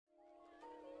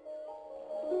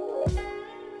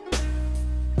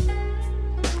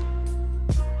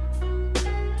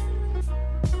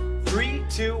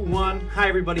2, 1. Hi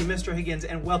everybody, Mr. Higgins,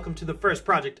 and welcome to the first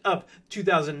project of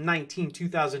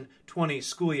 2019-2020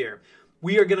 school year.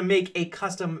 We are going to make a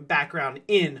custom background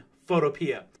in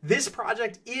Photopea. This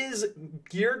project is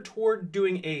geared toward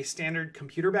doing a standard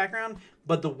computer background,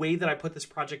 but the way that I put this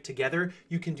project together,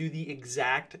 you can do the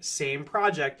exact same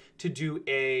project to do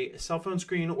a cell phone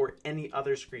screen or any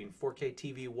other screen, 4K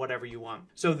TV, whatever you want.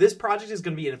 So this project is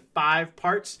going to be in 5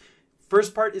 parts.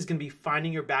 First part is going to be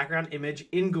finding your background image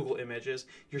in Google Images.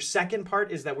 Your second part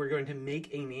is that we're going to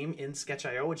make a name in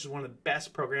Sketchio, which is one of the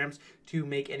best programs to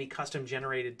make any custom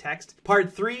generated text.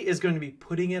 Part 3 is going to be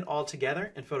putting it all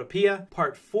together in Photopea.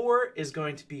 Part 4 is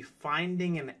going to be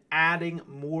finding and adding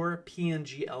more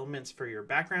PNG elements for your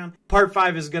background. Part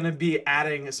 5 is going to be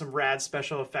adding some rad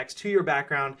special effects to your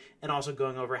background and also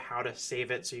going over how to save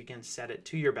it so you can set it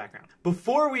to your background.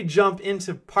 Before we jump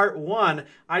into part 1,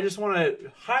 I just want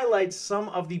to highlight some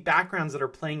of the backgrounds that are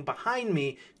playing behind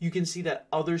me. You can see that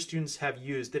other students have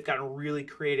used. They've gotten really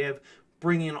creative,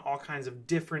 bringing in all kinds of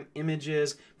different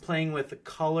images, playing with the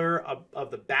color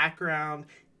of the background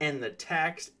and the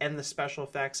text and the special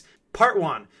effects. Part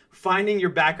 1, finding your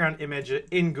background image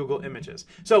in Google Images.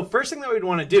 So first thing that we'd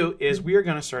want to do is we are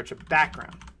going to search a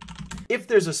background. If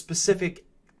there's a specific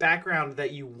background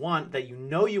that you want, that you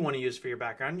know you want to use for your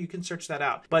background, you can search that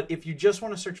out. But if you just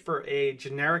want to search for a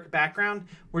generic background,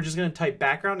 we're just going to type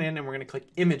background in and we're going to click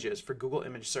images for Google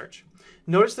image search.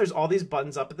 Notice there's all these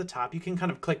buttons up at the top. You can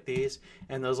kind of click these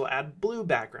and those will add blue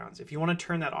backgrounds. If you want to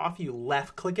turn that off, you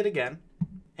left click it again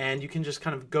and you can just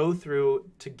kind of go through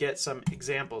to get some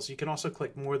examples. You can also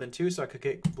click more than 2, so I could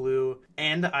click blue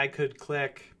and I could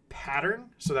click pattern,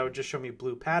 so that would just show me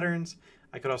blue patterns.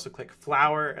 I could also click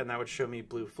flower and that would show me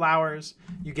blue flowers.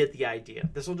 You get the idea.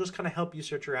 This will just kind of help you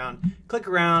search around, click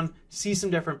around, see some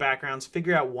different backgrounds,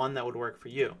 figure out one that would work for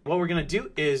you. What we're going to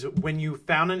do is when you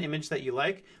found an image that you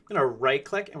like, I'm going to right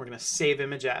click and we're going to save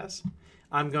image as.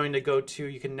 I'm going to go to,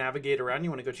 you can navigate around, you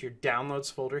want to go to your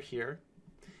downloads folder here.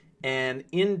 And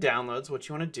in downloads, what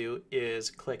you want to do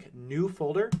is click new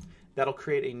folder. That'll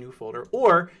create a new folder,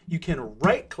 or you can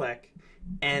right click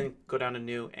and go down to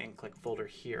new and click folder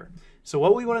here. So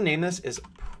what we want to name this is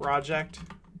project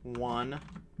 1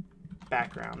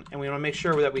 background, and we want to make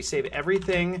sure that we save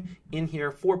everything in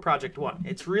here for project 1.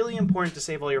 It's really important to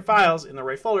save all your files in the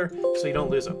right folder so you don't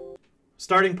lose them.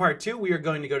 Starting part 2, we are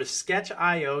going to go to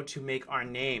Sketchio to make our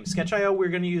name. Sketchio we're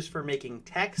going to use for making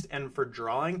text and for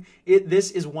drawing.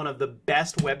 This is one of the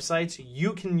best websites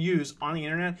you can use on the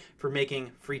internet for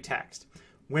making free text.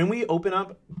 When we open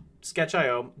up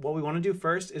Sketchio, what we want to do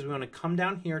first is we want to come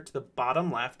down here to the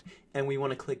bottom left and we want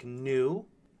to click new,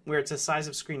 where it says size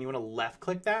of screen. You want to left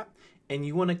click that and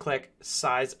you want to click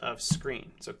size of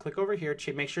screen. So click over here,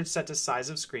 make sure it's set to size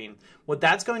of screen. What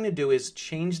that's going to do is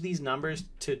change these numbers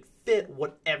to fit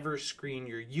whatever screen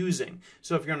you're using.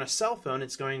 So if you're on a cell phone,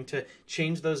 it's going to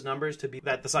change those numbers to be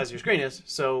that the size of your screen is,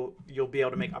 so you'll be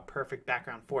able to make a perfect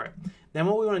background for it. Then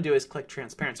what we want to do is click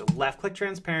transparent. So left click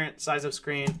transparent, size of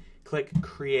screen, click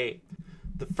create.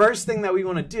 The first thing that we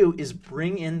want to do is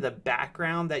bring in the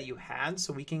background that you had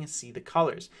so we can see the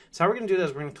colors. So how we're going to do that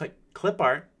is we're going to click clip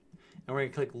art and we're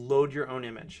going to click load your own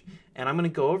image. And I'm going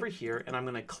to go over here and I'm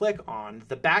going to click on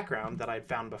the background that I'd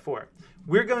found before.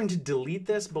 We're going to delete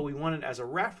this, but we want it as a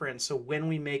reference so when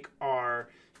we make our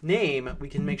name, we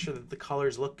can make sure that the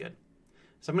colors look good.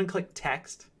 So I'm going to click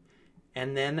text.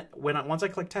 And then once I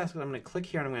click text, I'm going to click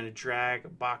here and I'm going to drag a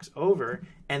box over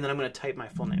and then I'm going to type my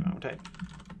full name. I'm going to type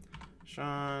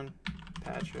Sean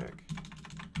Patrick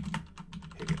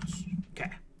Higgins.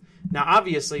 Okay. Now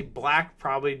obviously black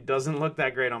probably doesn't look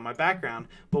that great on my background,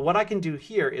 but what I can do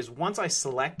here is once I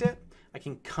select it, I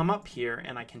can come up here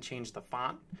and I can change the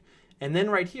font. And then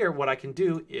right here, what I can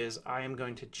do is I am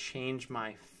going to change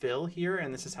my fill here,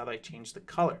 and this is how I change the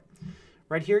color.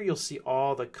 Right here, you'll see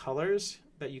all the colors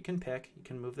that you can pick. You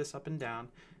can move this up and down.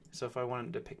 So if I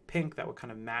wanted to pick pink, that would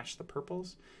kind of match the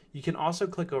purples. You can also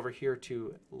click over here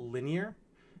to linear.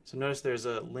 So notice there's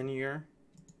a linear,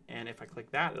 and if I click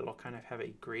that, it'll kind of have a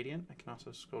gradient. I can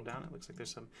also scroll down. It looks like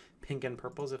there's some pink and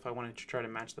purples if I wanted to try to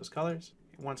match those colors.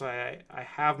 Once I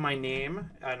have my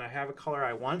name and I have a color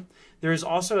I want, there is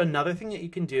also another thing that you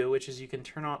can do, which is you can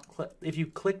turn on, if you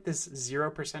click this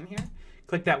 0% here,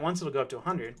 click that once, it'll go up to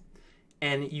 100,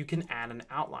 and you can add an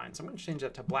outline. So I'm going to change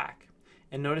that to black.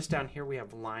 And notice down here we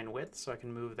have line width, so I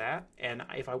can move that. And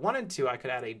if I wanted to, I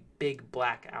could add a big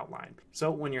black outline.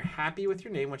 So when you're happy with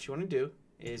your name, what you want to do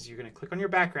is you're going to click on your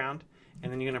background,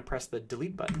 and then you're going to press the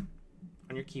delete button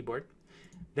on your keyboard.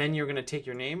 Then you're going to take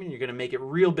your name and you're going to make it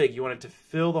real big. You want it to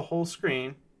fill the whole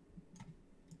screen.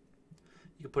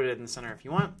 You can put it in the center if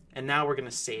you want. And now we're going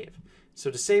to save. So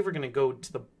to save, we're going to go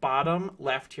to the bottom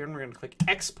left here, and we're going to click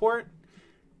Export,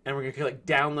 and we're going to click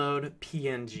Download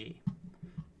PNG.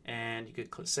 And you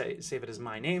could save it as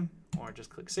my name, or just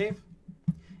click Save.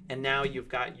 And now you've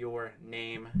got your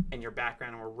name and your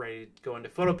background, and we're ready to go into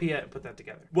Photopea and put that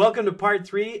together. Welcome to part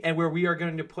 3, and where we are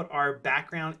going to put our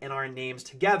background and our names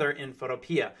together in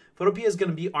Photopea. Photopea is going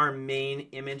to be our main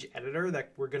image editor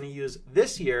that we're going to use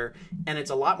this year, and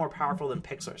it's a lot more powerful than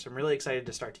Pixlr, so I'm really excited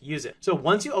to start to use it. So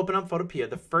once you open up Photopea,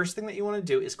 the first thing that you want to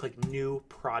do is click New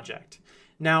Project.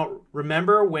 Now,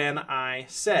 remember when I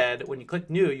said when you click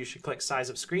New, you should click Size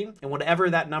of Screen, and whatever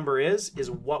that number is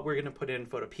what we're going to put in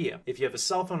Photopea. If you have a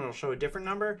cell phone, it'll show a different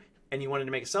number, and you wanted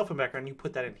to make a cell phone background, you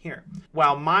put that in here.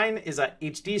 While mine is a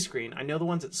HD screen, I know the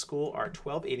ones at school are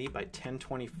 1280 by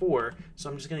 1024, so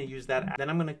I'm just going to use that. Then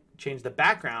I'm going to change the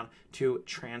background to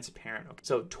transparent. Okay.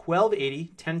 So 1280,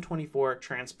 1024,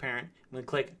 transparent. I'm going to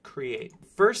click Create.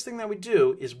 First thing that we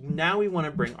do is now we want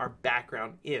to bring our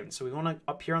background in. So we want to,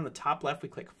 up here on the top left, we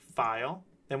click File,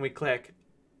 then we click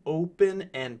Open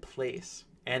and Place.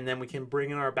 And then we can bring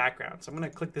in our background. So I'm going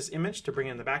to click this image to bring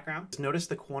in the background. Notice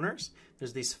the corners.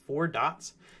 There's these 4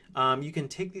 dots. You can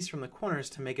take these from the corners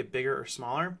to make it bigger or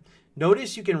smaller.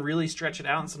 Notice you can really stretch it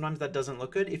out, and sometimes that doesn't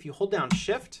look good. If you hold down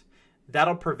Shift,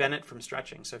 that'll prevent it from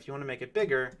stretching. So if you want to make it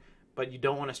bigger, but you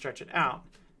don't want to stretch it out,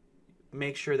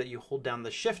 make sure that you hold down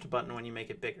the Shift button when you make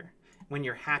it bigger. When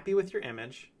you're happy with your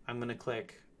image, I'm going to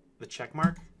click the check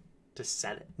mark to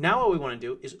set it. Now what we want to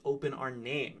do is open our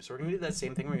name. So we're going to do that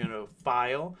same thing. We're going to go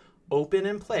File, Open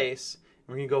and Place, and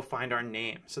we're going to go find our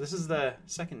name. So this is the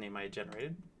second name I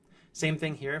generated. Same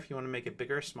thing here. If you want to make it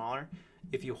bigger or smaller,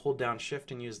 if you hold down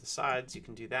Shift and use the sides, you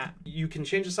can do that. You can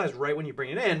change the size right when you bring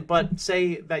it in, but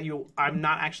say that I'm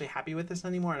not actually happy with this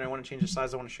anymore and I want to change the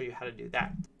size, I want to show you how to do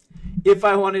that. If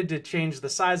I wanted to change the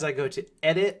size, I go to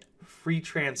Edit, Free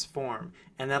Transform,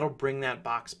 and that'll bring that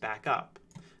box back up.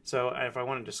 So if I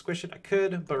wanted to squish it, I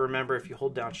could, but remember, if you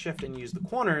hold down Shift and use the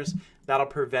corners, that'll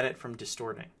prevent it from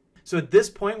distorting. So at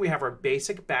this point, we have our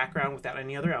basic background without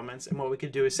any other elements, and what we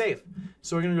could do is save.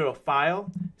 So we're going to go to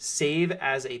File, Save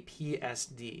as a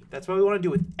PSD. That's what we want to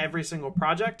do with every single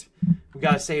project. We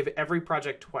got to save every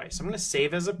project twice. So I'm going to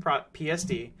save as a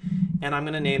PSD, and I'm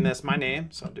going to name this my name.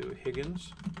 So I'll do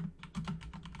Higgins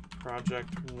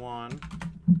Project 1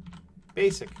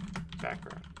 Basic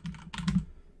Background.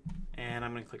 And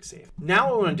I'm going to click Save. Now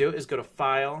what we want to do is go to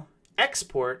File,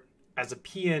 Export as a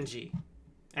PNG.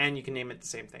 And you can name it the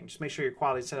same thing. Just make sure your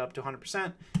quality is set up to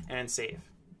 100% and save.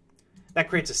 That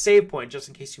creates a save point just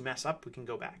in case you mess up, we can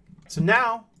go back. So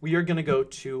now we are going to go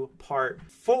to part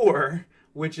 4,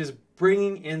 which is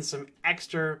bringing in some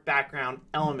extra background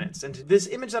elements. And this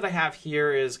image that I have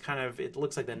here is kind of, it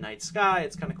looks like the night sky.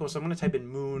 It's kind of cool. So I'm going to type in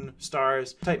moon,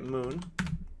 stars, type moon,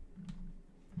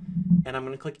 and I'm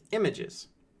going to click Images.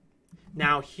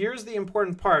 Now, here's the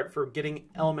important part for getting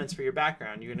elements for your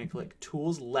background. You're going to click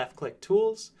Tools, left-click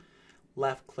Tools,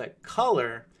 left-click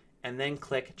Color, and then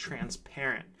click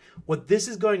Transparent. What this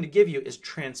is going to give you is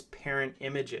transparent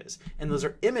images. And those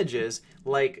are images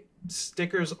like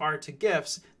stickers are to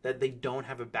GIFs that they don't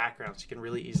have a background, so you can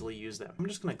really easily use them. I'm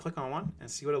just going to click on one and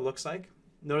see what it looks like.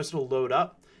 Notice it'll load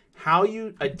up. How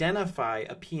you identify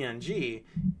a PNG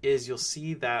is you'll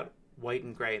see that white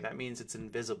and gray. That means it's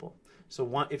invisible.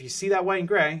 So if you see that white and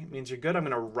gray, it means you're good. I'm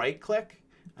going to right-click,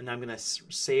 and I'm going to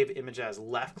save image as.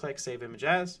 Left-click, save image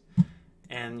as,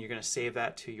 and you're going to save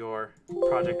that to your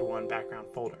Project 1 background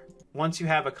folder. Once you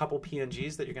have a couple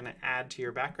PNGs that you're going to add to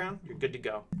your background, you're good to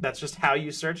go. That's just how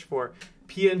you search for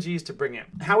PNGs to bring in.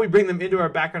 How we bring them into our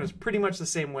background is pretty much the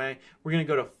same way. We're going to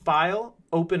go to File,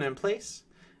 Open and Place,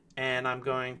 and I'm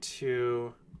going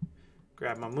to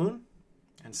grab my moon.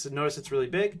 And so notice it's really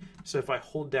big. So if I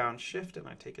hold down Shift and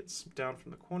I take it down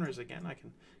from the corners again, I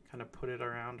can kind of put it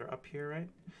around or up here, right?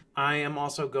 I am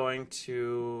also going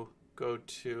to go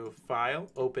to File,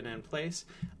 Open and Place.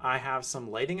 I have some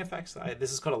lighting effects.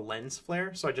 This is called a lens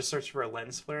flare. So I just searched for a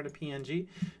lens flare in a PNG.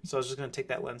 So I was just going to take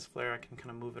that lens flare. I can kind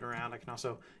of move it around. I can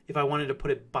also, if I wanted to put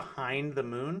it behind the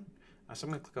moon, so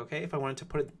I'm going to click OK. If I wanted to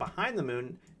put it behind the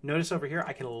moon, notice over here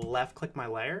I can left click my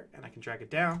layer and I can drag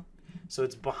it down so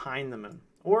it's behind the moon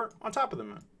or on top of the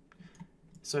moon.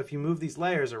 So if you move these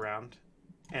layers around,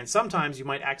 and sometimes you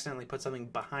might accidentally put something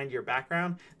behind your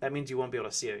background, that means you won't be able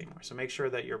to see it anymore. So make sure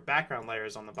that your background layer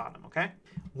is on the bottom, okay?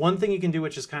 One thing you can do,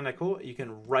 which is kind of cool, you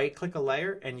can right click a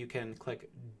layer and you can click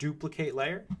duplicate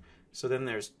layer. So then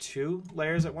there's 2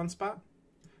 layers at one spot.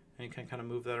 And you can kind of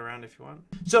move that around if you want.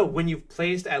 So when you've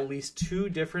placed at least 2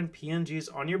 different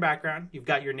PNGs on your background, you've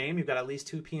got your name, you've got at least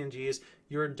 2 PNGs,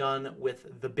 you're done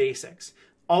with the basics.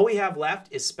 All we have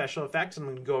left is special effects, and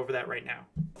I'm going to go over that right now.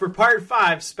 For part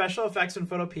 5, special effects in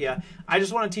Photopea, I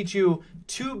just want to teach you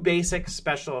 2 basic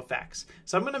special effects.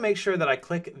 So I'm going to make sure that I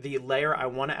click the layer I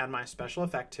want to add my special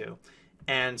effect to.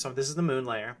 And so this is the moon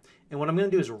layer. And what I'm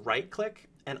going to do is right click,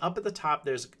 and up at the top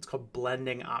it's called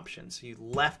blending options. So you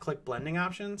left click blending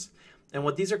options, and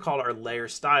what these are called are layer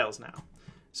styles now.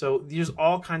 So there's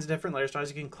all kinds of different layer styles.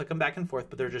 You can click them back and forth,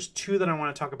 but there are just 2 that I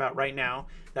want to talk about right now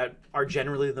that are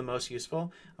generally the most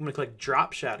useful. I'm going to click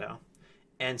drop shadow.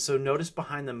 And so notice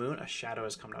behind the moon, a shadow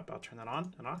has come up. I'll turn that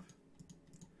on and off.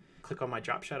 Click on my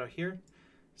drop shadow here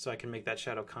so I can make that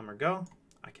shadow come or go.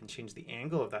 I can change the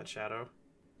angle of that shadow.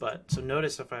 So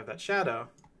notice if I have that shadow,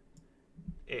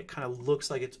 it kind of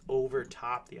looks like it's over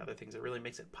top the other things. It really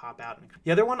makes it pop out.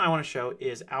 The other one I want to show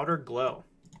is outer glow.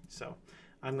 So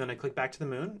I'm going to click back to the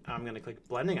moon. I'm going to click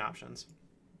blending options,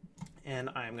 and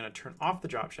I'm going to turn off the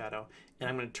drop shadow, and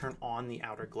I'm going to turn on the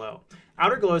outer glow.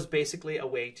 Outer glow is basically a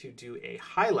way to do a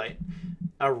highlight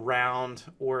around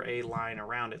or a line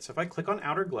around it. So if I click on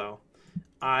outer glow,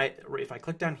 if I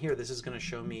click down here, this is going to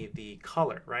show me the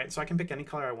color, right? So I can pick any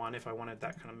color I want. If I wanted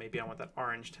that kind of, maybe I want that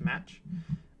orange to match,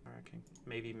 or I can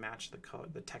maybe match the color,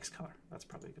 the text color. That's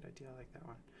probably a good idea. I like that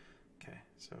one. Okay,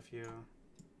 so if you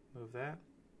move that,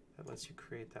 that lets you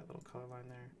create that little color line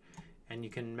there, and you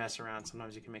can mess around.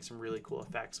 Sometimes you can make some really cool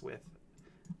effects with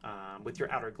your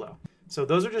outer glow. So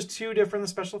those are just 2 different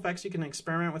special effects. You can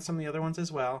experiment with some of the other ones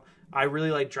as well. I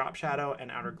really like drop shadow and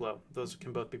outer glow. Those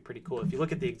can both be pretty cool. If you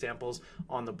look at the examples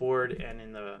on the board and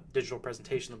in the digital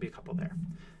presentation, there'll be a couple there.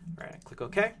 All right, click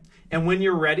OK. And when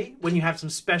you're ready, when you have some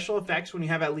special effects, when you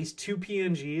have at least 2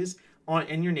 PNGs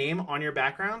in your name on your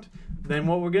background, then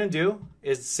what we're going to do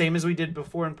is the same as we did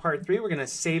before in part 3. We're going to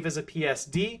save as a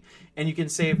PSD, and you can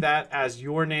save that as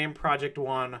your name, project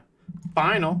 1,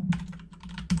 final.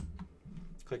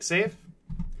 Click save,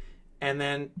 and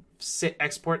then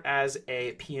export as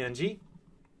a PNG,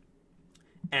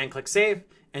 and click save,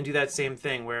 and do that same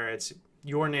thing where it's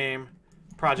your name,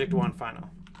 project 1, final.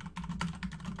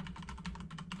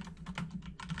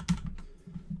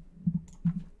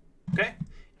 Okay,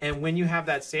 and when you have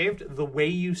that saved, the way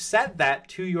you set that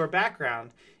to your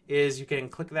background is you can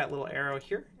click that little arrow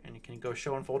here, and you can go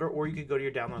show in folder, or you could go to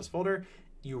your downloads folder.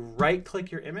 You right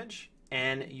click your image,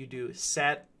 and you do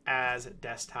set as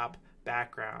desktop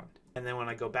background. And then when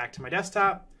I go back to my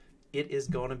desktop, it is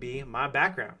going to be my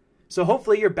background. So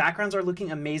hopefully your backgrounds are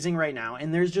looking amazing right now.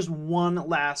 And there's just one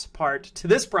last part to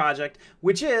this project,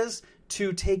 which is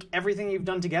to take everything you've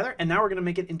done together, and now we're going to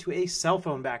make it into a cell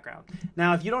phone background.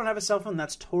 Now, if you don't have a cell phone,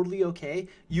 that's totally okay.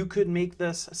 You could make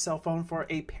this cell phone for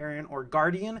a parent or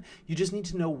guardian. You just need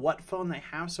to know what phone they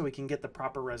have so we can get the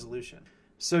proper resolution.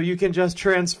 So you can just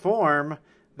transform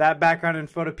that background in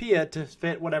Photopea to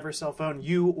fit whatever cell phone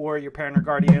you or your parent or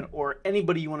guardian or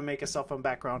anybody you want to make a cell phone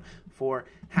background for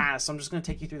has. So I'm just going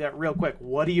to take you through that real quick.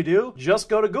 What do? Just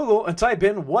go to Google and type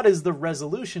in what is the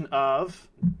resolution of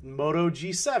Moto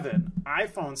G7,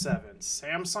 iPhone 7,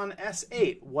 Samsung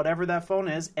S8, whatever that phone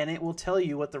is, and it will tell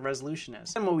you what the resolution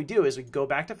is. And what we do is we go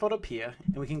back to Photopea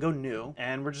and we can go new,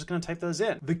 and we're just going to type those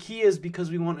in. The key is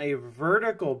because we want a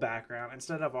vertical background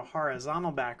instead of a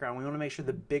horizontal background, we want to make sure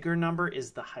the bigger number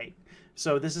is the height.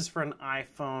 So this is for an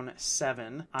iPhone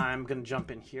 7. I'm going to jump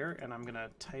in here and I'm going to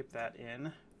type that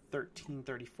in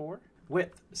 1334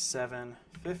 width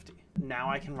 750. Now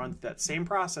I can run that same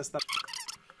process that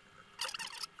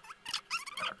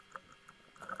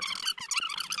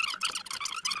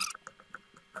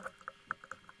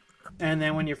and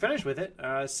then when you're finished with it,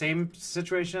 same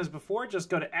situation as before, just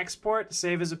go to export,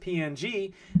 save as a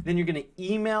PNG, then you're going to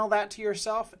email that to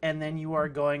yourself, and then you are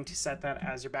going to set that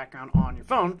as your background on your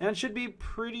phone. And it should be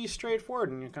pretty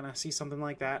straightforward, and you're going to see something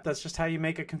like that. That's just how you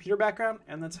make a computer background,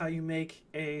 and that's how you make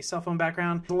a cell phone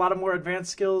background. There's a lot of more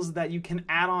advanced skills that you can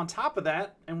add on top of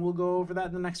that, and we'll go over that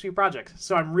in the next few projects.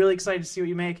 So I'm really excited to see what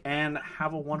you make, and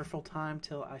have a wonderful time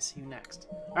till I see you next.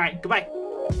 All right, goodbye.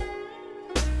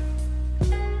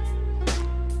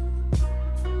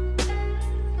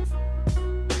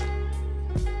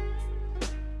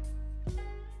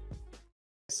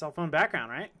 Cell phone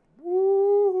background, right?